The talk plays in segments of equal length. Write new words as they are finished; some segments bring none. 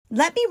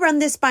"Let me run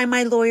this by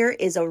my lawyer"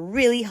 is a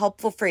really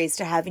helpful phrase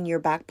to have in your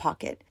back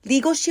pocket.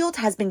 Legal Shield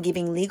has been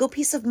giving legal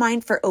peace of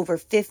mind for over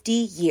 50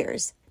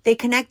 years. They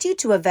connect you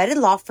to a vetted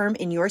law firm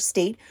in your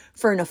state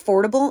for an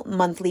affordable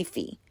monthly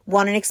fee.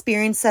 Want an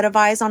experienced set of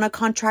eyes on a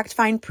contract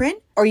fine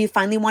print? Or you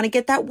finally want to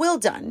get that will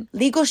done?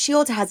 Legal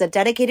Shield has a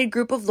dedicated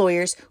group of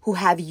lawyers who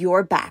have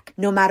your back,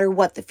 no matter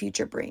what the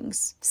future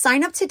brings.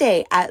 Sign up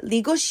today at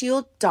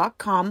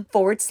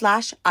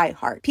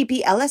LegalShield.com/iHeart.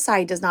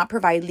 PPLSI does not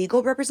provide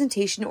legal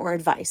representation or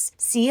advice.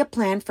 See a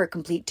plan for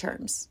complete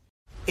terms.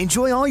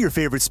 Enjoy all your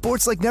favorite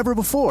sports like never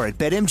before at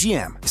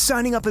BetMGM.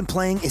 Signing up and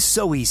playing is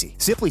so easy.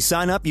 Simply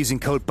sign up using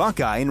code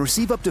Buckeye and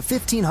receive up to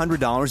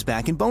 $1,500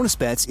 back in bonus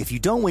bets if you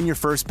don't win your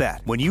first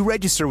bet. When you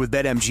register with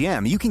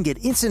BetMGM, you can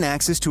get instant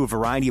access to a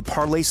variety of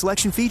parlay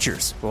selection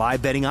features,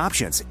 live betting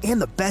options,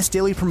 and the best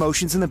daily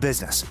promotions in the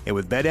business. And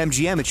with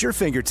BetMGM at your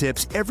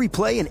fingertips, every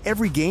play and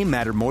every game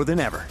matter more than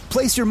ever.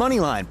 Place your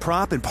moneyline,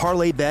 prop, and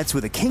parlay bets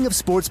with the king of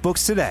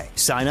sportsbooks today.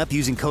 Sign up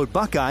using code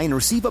Buckeye and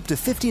receive up to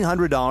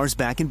 $1,500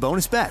 back in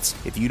bonus bets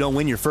if you don't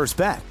win your first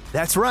bet.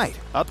 That's right,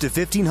 up to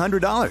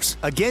 $1,500.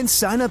 Again,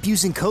 sign up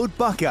using code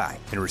Buckeye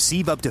and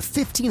receive up to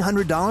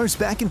 $1,500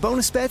 back in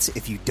bonus bets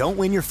if you don't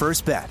win your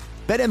first bet.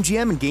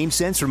 BetMGM and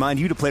GameSense remind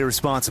you to play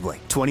responsibly.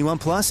 21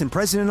 plus and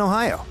present in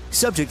Ohio.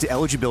 Subject to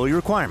eligibility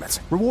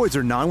requirements. Rewards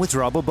are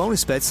non-withdrawable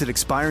bonus bets that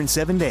expire in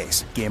 7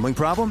 days. Gambling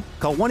problem?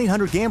 Call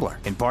 1-800-GAMBLER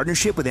in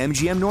partnership with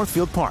MGM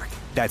Northfield Park.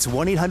 That's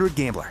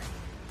 1-800-GAMBLER.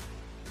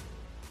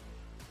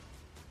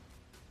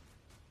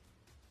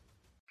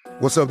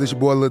 What's up, this your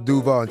boy Lil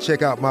Duval, and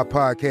check out my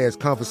podcast,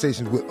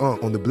 Conversations with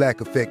Unc, on the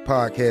Black Effect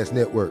Podcast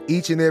Network.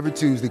 Each and every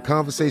Tuesday,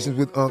 Conversations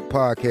with Unc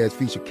podcast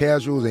feature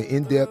casual and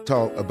in-depth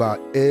talk about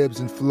ebbs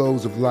and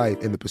flows of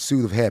life and the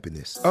pursuit of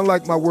happiness.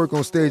 Unlike my work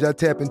on stage, I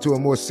tap into a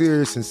more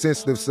serious and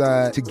sensitive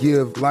side to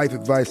give life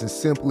advice and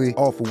simply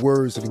offer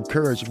words of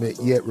encouragement,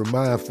 yet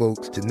remind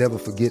folks to never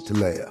forget to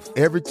laugh.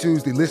 Every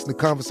Tuesday, listen to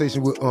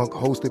Conversation with Unc,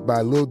 hosted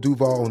by Lil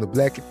Duval on the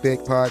Black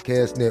Effect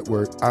Podcast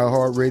Network,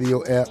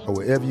 iHeartRadio app, or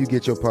wherever you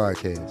get your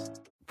podcasts.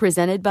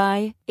 Presented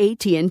by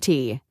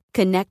AT&T.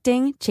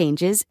 Connecting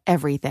changes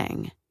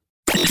everything.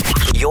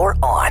 You're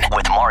on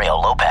with Mario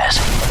Lopez.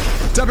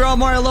 What's up, y'all?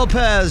 Mario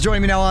Lopez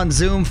joining me now on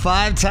Zoom.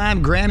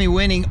 5-time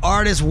Grammy-winning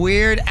artist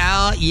Weird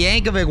Al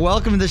Yankovic.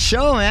 Welcome to the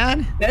show,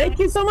 man. Thank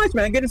you so much,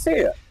 man. Good to see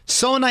you.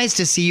 So nice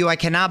to see you. I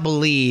cannot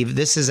believe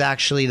this is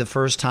actually the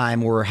first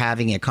time we're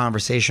having a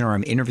conversation or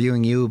I'm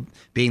interviewing you,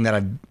 being that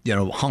I've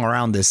hung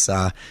around this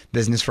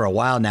business for a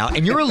while now.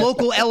 And you're a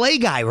local LA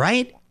guy,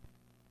 right?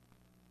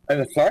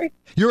 I'm sorry?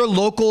 You're a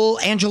local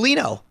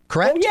Angelino,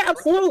 correct? Oh, yeah,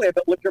 absolutely.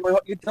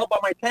 You can tell by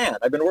my tan.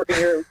 I've been working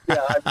here. Yeah,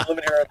 I've been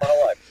living here my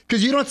whole life.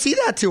 Because you don't see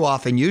that too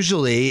often.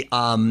 Usually,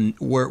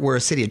 we're a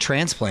city of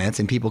transplants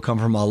and people come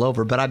from all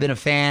over. But I've been a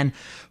fan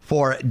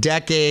for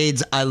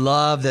decades. I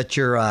love that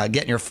you're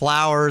getting your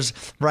flowers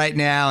right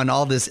now and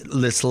all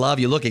this love.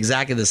 You look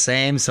exactly the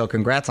same. So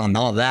congrats on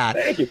all that.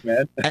 Thank you,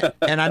 man.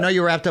 And I know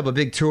you wrapped up a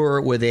big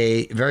tour with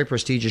a very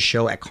prestigious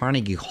show at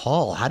Carnegie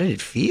Hall. How did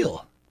it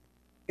feel?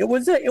 It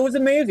was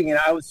amazing, and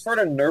I was sort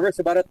of nervous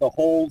about it the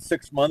whole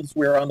 6 months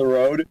we were on the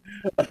road.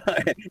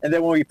 And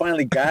then when we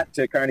finally got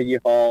to Carnegie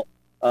Hall,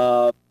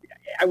 I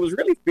was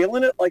really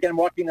feeling it. Like I'm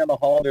walking down the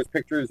hall, there's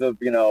pictures of,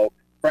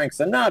 Frank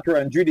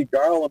Sinatra and Judy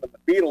Garland and the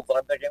Beatles, and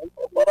I'm thinking,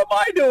 what am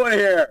I doing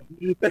here?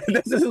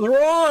 This is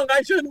wrong.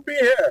 I shouldn't be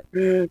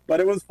here. But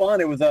it was fun.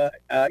 It was I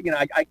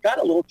got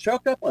a little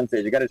choked up on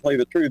stage. I got to tell you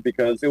the truth,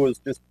 because it was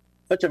just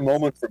such a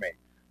moment for me.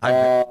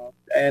 But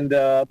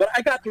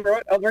I got through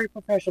it. I was very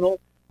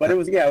professional. But it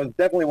was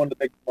definitely one of the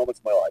big moments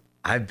of my life.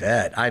 I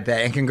bet.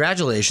 And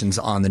congratulations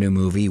on the new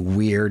movie,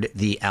 Weird,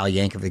 the Al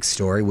Yankovic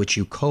Story, which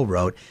you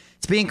co-wrote.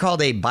 It's being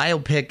called a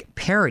biopic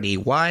parody.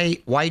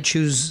 Why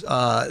choose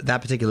that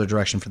particular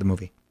direction for the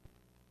movie?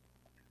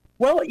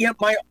 Well,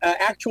 my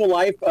actual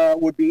life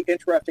would be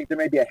interesting to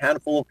maybe a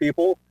handful of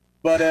people.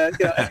 But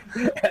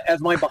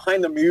as my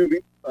Behind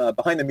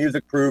the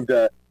Music proved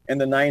in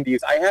the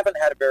 90s, I haven't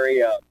had a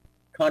very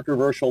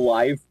controversial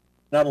life.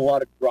 Not a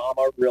lot of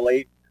drama,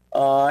 really.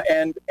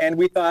 And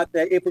we thought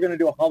that if we're going to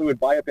do a Hollywood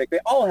biopic, they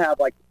all have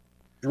like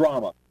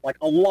drama, like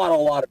a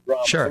lot of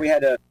drama. Sure. So we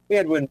had to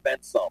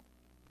invent some.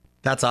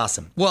 That's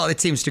awesome. Well,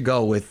 it seems to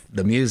go with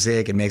the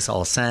music. It makes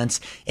all sense.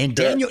 And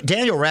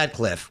Daniel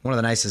Radcliffe, one of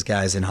the nicest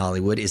guys in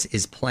Hollywood,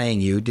 is playing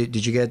you.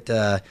 Did you get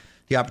the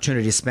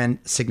opportunity to spend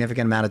a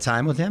significant amount of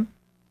time with him?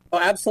 Oh,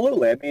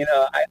 absolutely. I mean,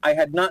 I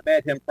had not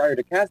met him prior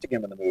to casting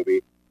him in the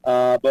movie.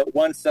 But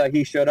once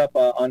he showed up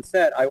on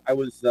set, I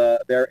was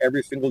there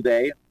every single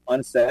day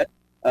on set.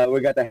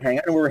 We got to hang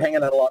out, and we were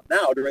hanging out a lot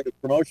now during the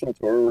promotional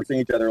tour. We were seeing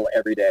each other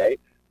every day.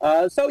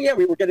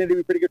 We were getting to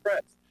be pretty good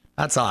friends.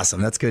 That's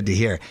awesome. That's good to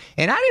hear.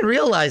 And I didn't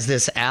realize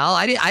this, Al.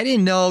 I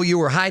didn't know you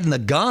were hiding the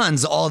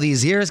guns all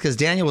these years, because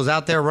Daniel was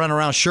out there running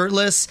around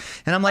shirtless.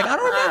 And I'm like, I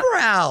don't remember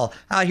Al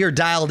out here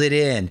dialed it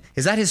in.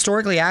 Is that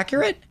historically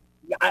accurate?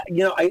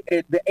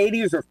 The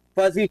 80s are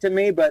fuzzy to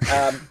me, but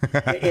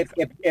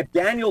if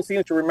Daniel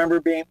seems to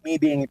remember me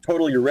being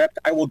totally ripped,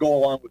 I will go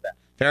along with that.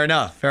 Fair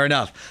enough.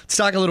 Let's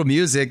talk a little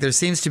music. There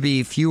seems to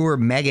be fewer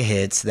mega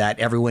hits that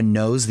everyone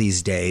knows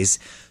these days.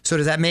 So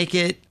does that make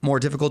it more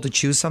difficult to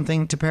choose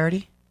something to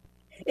parody?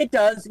 It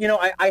does.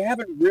 I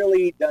haven't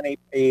really done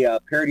a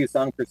parody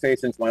song per se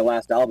since my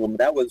last album.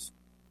 That was,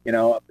 8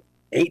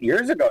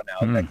 years ago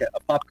now, like a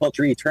pop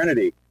culture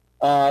eternity.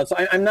 So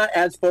I'm not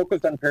as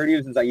focused on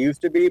parodies as I used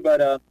to be,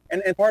 but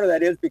and part of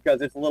that is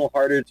because it's a little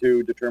harder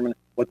to determine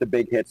what the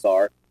big hits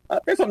are.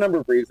 There's a number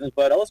of reasons,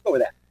 but let's go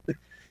with that.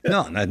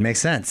 No, that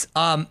makes sense.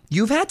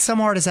 You've had some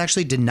artists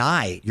actually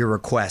deny your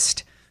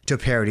request to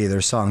parody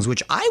their songs,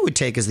 which I would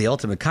take as the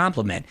ultimate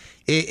compliment.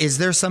 Is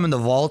there some in the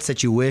vaults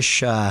that you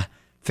wish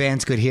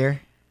fans could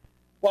hear?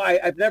 Well,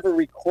 I've never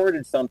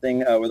recorded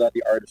something without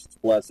the artist's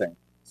blessing.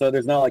 So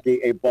there's not like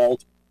a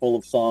vault full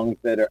of songs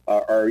that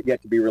are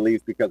yet to be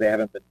released because they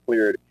haven't been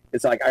cleared.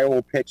 It's like I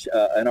will pitch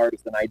an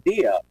artist an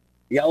idea.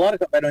 Yeah, a lot of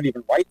times I don't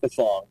even write the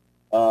song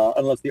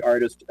unless the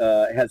artist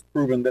has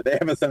proven that they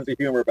have a sense of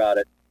humor about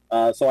it.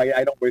 So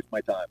I don't waste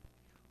my time.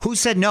 Who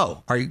said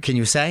no? Can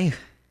you say?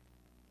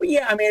 Well,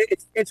 yeah, I mean,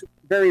 it's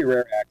very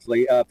rare,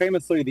 actually.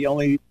 Famously, the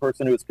only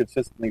person who has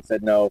consistently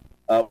said no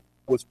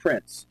was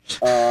Prince.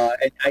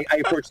 And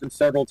I approached him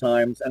several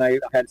times, and I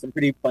had some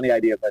pretty funny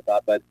ideas, I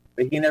thought, but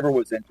he never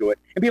was into it.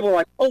 And people were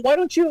like, oh, why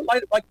don't you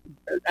like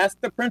ask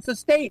the Prince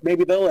estate?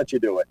 Maybe they'll let you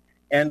do it.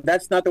 And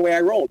that's not the way I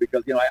roll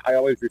because, I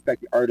always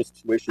respect the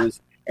artist's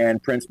wishes,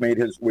 and Prince made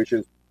his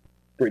wishes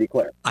pretty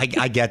clear. I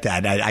get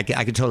that. I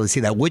can totally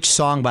see that. Which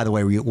song, by the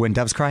way, were you When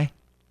Doves Cry?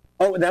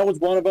 Oh, that was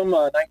one of them,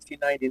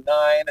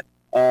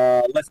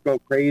 1999, Let's Go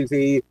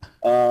Crazy,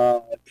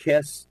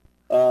 Kiss.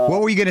 What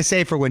were you going to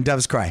say for When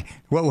Doves Cry?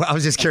 I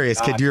was just curious.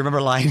 Do you remember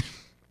a line?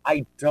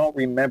 I don't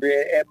remember.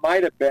 It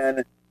might have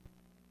been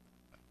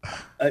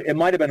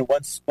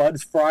When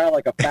Spuds Fry,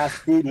 like a fast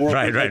food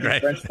worker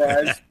right. French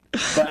fries.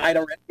 But I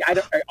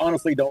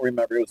honestly don't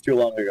remember. It was too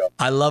long ago.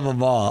 I love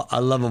them all.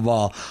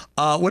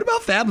 What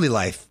about family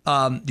life?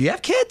 Do you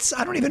have kids?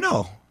 I don't even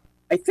know.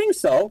 I think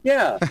so.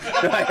 Yeah.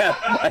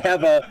 I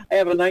have a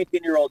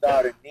 19-year-old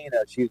daughter,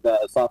 Nina. She's a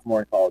sophomore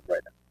in college right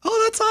now.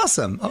 Oh, that's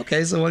awesome.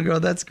 Okay, so one girl.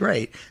 That's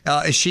great.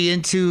 Is she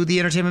into the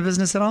entertainment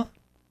business at all?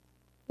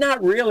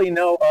 Not really.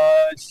 No.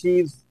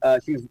 She's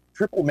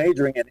triple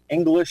majoring in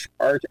English,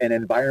 art, and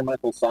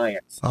environmental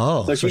science.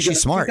 Oh, so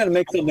she's smart. She's gonna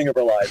make something of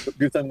her life.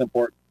 Do something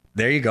important.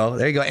 There you go.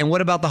 And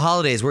what about the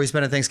holidays? Where are you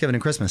spending Thanksgiving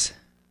and Christmas?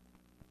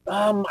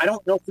 I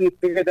don't know if we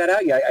figured that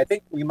out yet. I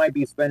think we might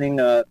be spending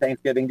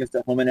Thanksgiving just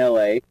at home in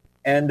LA,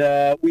 and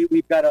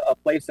we've got a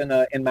place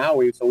in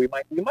Maui, so we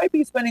might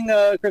be spending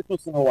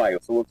Christmas in Hawaii.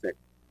 So we'll see.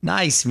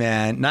 Nice,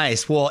 man.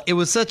 Nice. Well, it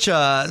was such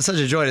a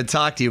joy to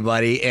talk to you,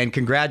 buddy, and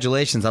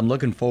congratulations. I'm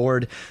looking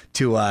forward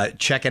to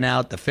checking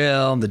out the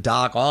film, the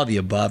doc, all of the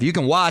above. You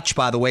can watch,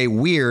 by the way,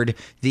 Weird,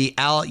 the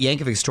Al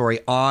Yankovic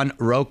story on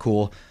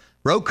Roku.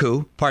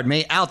 Pardon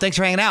me. Al, thanks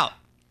for hanging out.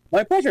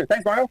 My pleasure.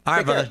 Thanks, Mario. All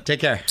right, brother. Take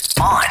care.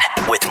 On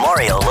with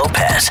Mario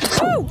Lopez.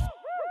 Woo!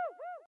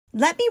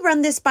 Let me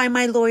run this by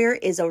my lawyer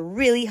is a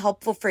really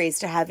helpful phrase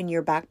to have in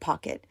your back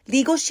pocket.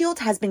 Legal Shield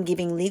has been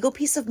giving legal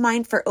peace of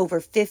mind for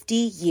over 50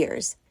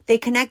 years. They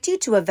connect you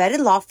to a vetted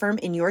law firm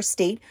in your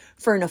state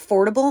for an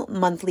affordable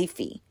monthly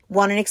fee.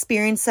 Want an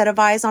experienced set of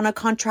eyes on a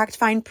contract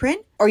fine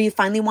print? Or you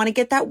finally want to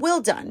get that will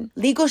done?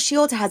 Legal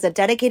Shield has a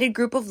dedicated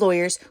group of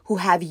lawyers who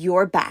have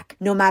your back,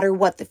 no matter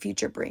what the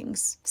future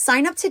brings.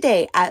 Sign up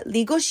today at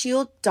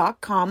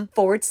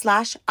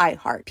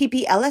LegalShield.com/iHeart.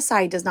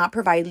 PPLSI does not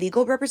provide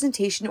legal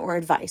representation or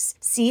advice.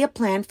 See a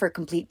plan for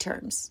complete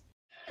terms.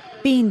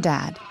 Bean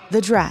Dad,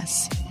 The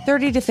Dress,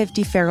 30 to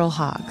 50 Feral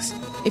Hogs.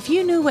 If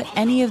you knew what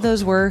any of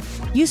those were,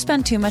 you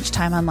spend too much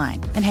time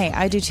online. And hey,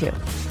 I do too.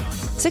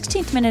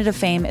 16th Minute of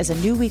Fame is a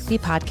new weekly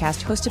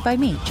podcast hosted by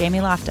me, Jamie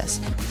Loftus.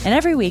 And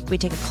every week we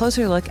take a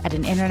closer look at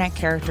an internet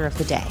character of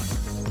the day.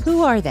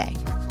 Who are they?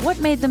 What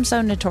made them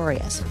so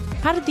notorious?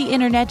 How did the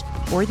internet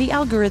or the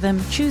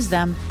algorithm choose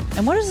them?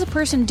 And what does a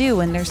person do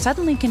when they're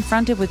suddenly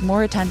confronted with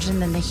more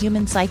attention than the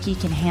human psyche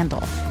can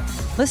handle?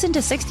 Listen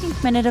to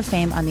 16th Minute of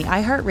Fame on the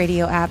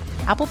iHeartRadio app,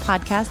 Apple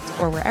Podcasts,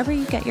 or wherever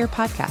you get your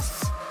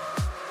podcasts.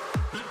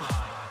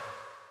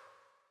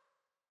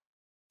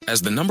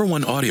 As the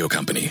 #1 audio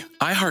company,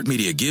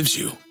 iHeartMedia gives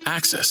you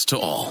access to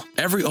all.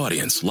 Every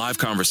audience, live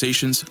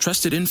conversations,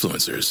 trusted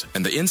influencers,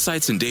 and the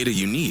insights and data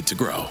you need to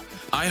grow.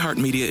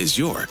 iHeartMedia is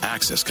your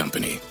access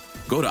company.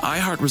 Go to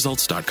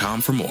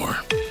iHeartResults.com for more.